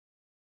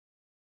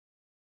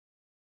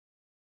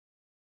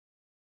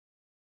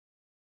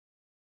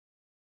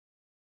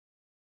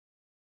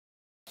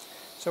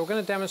So we're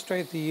going to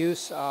demonstrate the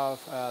use of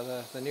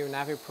the new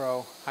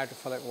NaviPro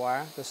hydrophilic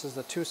wire. This is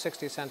the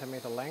 260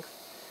 centimeter length.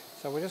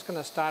 So we're just going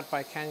to start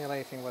by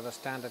cannulating with a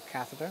standard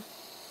catheter,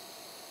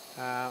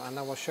 and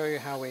then we'll show you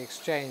how we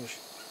exchange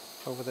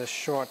over this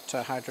short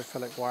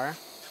hydrophilic wire.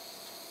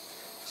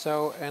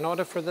 So in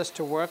order for this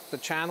to work, the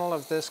channel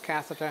of this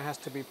catheter has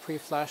to be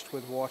pre-flushed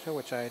with water,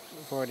 which I've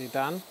already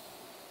done.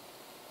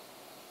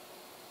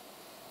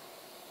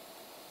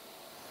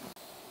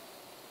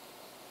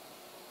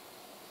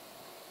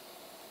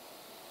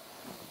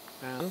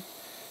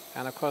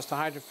 And of course the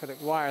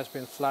hydrophilic wire has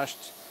been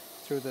flushed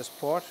through this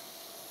port,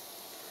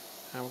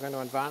 and we're going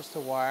to advance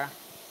the wire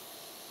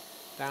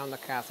down the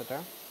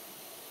catheter.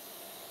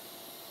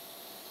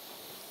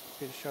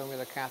 Could you show me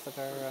the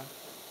catheter?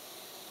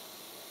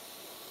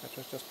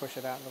 Just push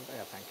it out a little bit.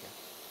 Yeah, thank you.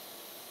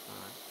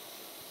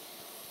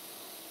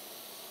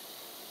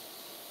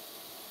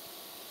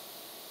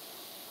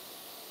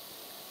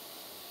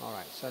 All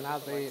right, so now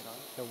the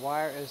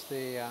wire is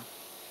the,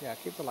 yeah,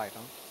 keep the light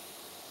on.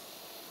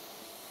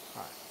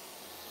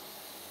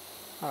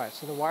 All right,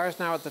 so the wire is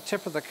now at the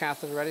tip of the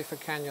catheter, ready for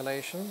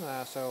cannulation.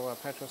 So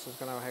Petros is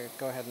going to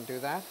go ahead and do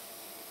that.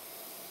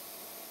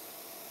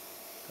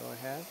 Go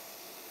ahead.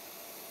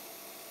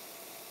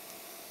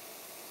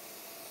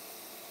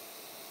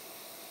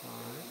 All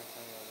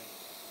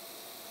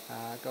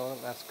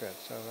right. That's good.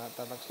 So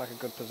that looks like a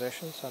good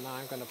position. So now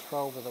I'm going to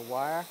probe with the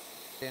wire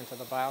into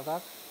the bile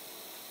duct,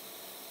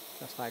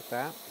 just like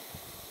that.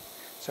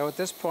 So at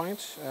this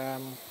point,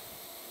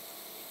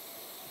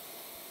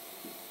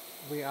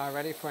 we are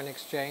ready for an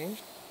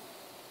exchange.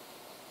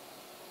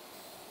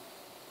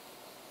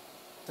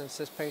 Since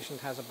this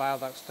patient has a bile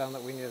duct stone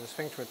that we need a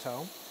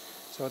sphincterotome,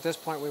 so at this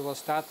point we will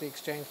start the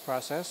exchange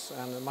process,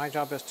 and my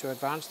job is to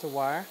advance the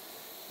wire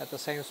at the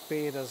same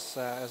speed as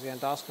the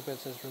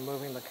endoscopist is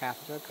removing the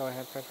catheter. Go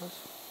ahead, Petros.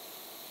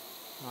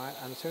 All right,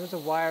 and as soon as the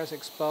wire is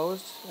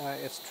exposed,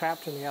 it's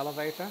trapped in the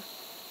elevator.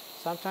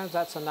 Sometimes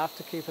that's enough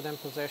to keep it in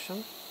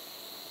position,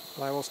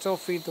 but I will still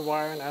feed the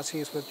wire in as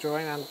he's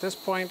withdrawing, and at this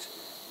point,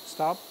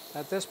 stop.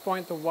 At this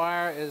point the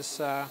wire is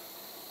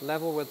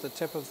level with the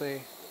tip of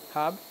the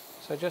hub.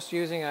 So just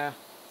using a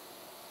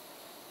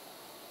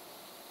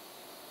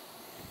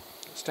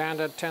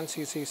standard 10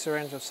 cc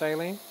syringe of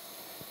saline.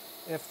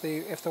 If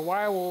the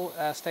wire will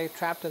stay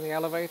trapped in the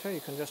elevator,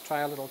 you can just try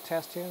a little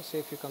test here and see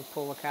if you can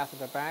pull the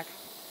catheter back.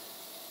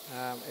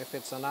 If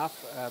it's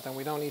enough, then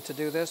we don't need to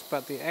do this,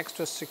 but the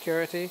extra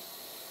security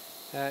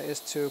is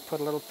to put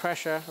a little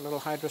pressure, a little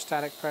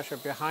hydrostatic pressure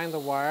behind the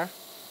wire,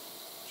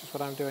 which is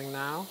what I'm doing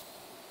now.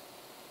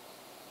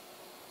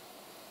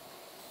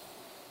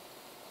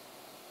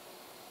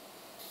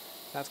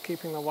 That's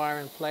keeping the wire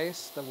in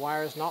place. The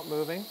wire is not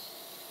moving.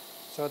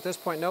 So at this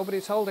point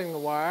nobody's holding the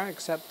wire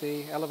except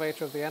the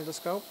elevator of the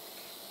endoscope.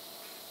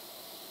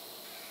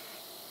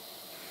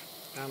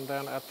 And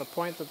then at the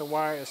point that the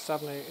wire is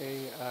suddenly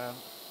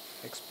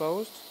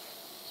exposed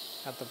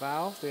at the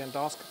valve, the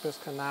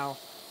endoscopist can now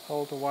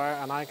hold the wire,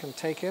 and I can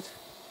take it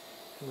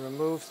and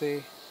remove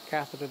the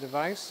catheter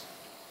device.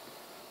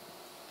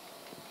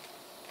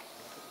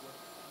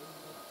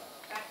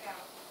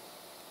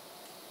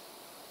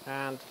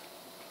 And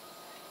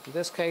in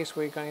this case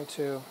we're going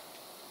to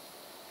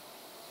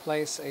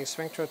place a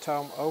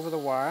sphincterotome over the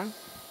wire.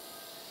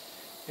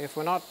 If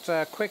we're not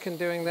quick in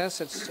doing this,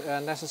 it's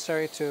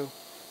necessary to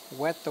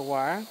wet the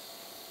wire.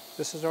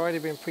 This has already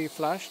been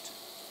pre-flushed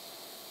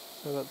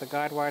so that the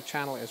guide wire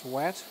channel is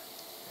wet.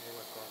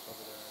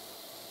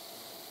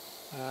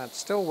 It's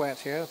still wet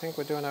here. I think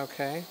we're doing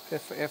okay.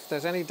 If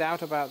there's any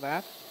doubt about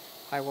that,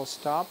 I will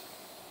stop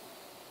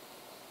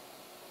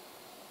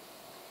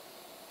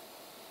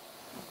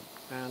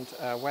and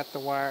wet the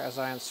wire as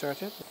I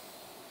insert it.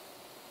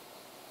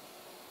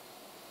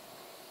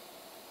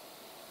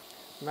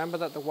 Remember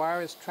that the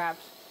wire is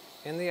trapped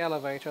in the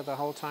elevator the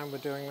whole time we're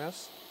doing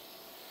this,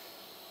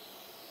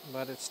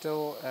 but it's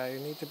still, you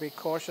need to be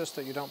cautious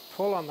that you don't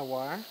pull on the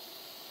wire.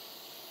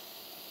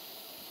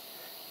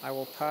 I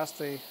will pass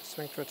the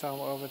sphincterotome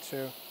over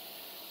to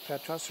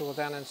Petros, who will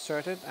then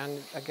insert it,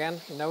 and again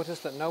notice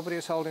that nobody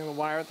is holding the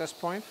wire at this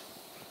point.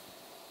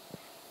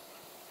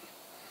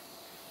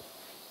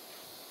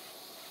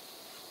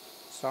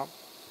 So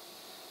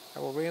I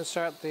will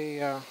reinsert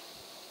the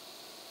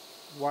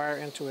wire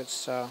into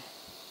its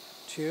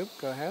tube.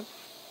 Go ahead.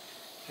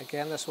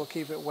 Again, this will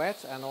keep it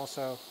wet and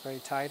also very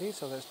tidy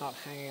so that it's not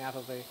hanging out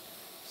of the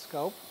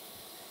scope.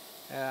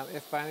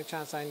 If by any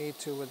chance I need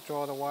to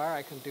withdraw the wire,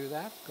 I can do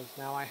that, because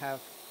now I have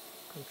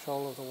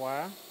control of the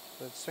wire.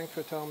 The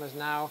sphincterotome is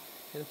now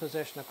in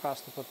position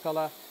across the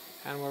papilla,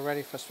 and we're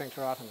ready for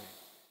sphincterotomy.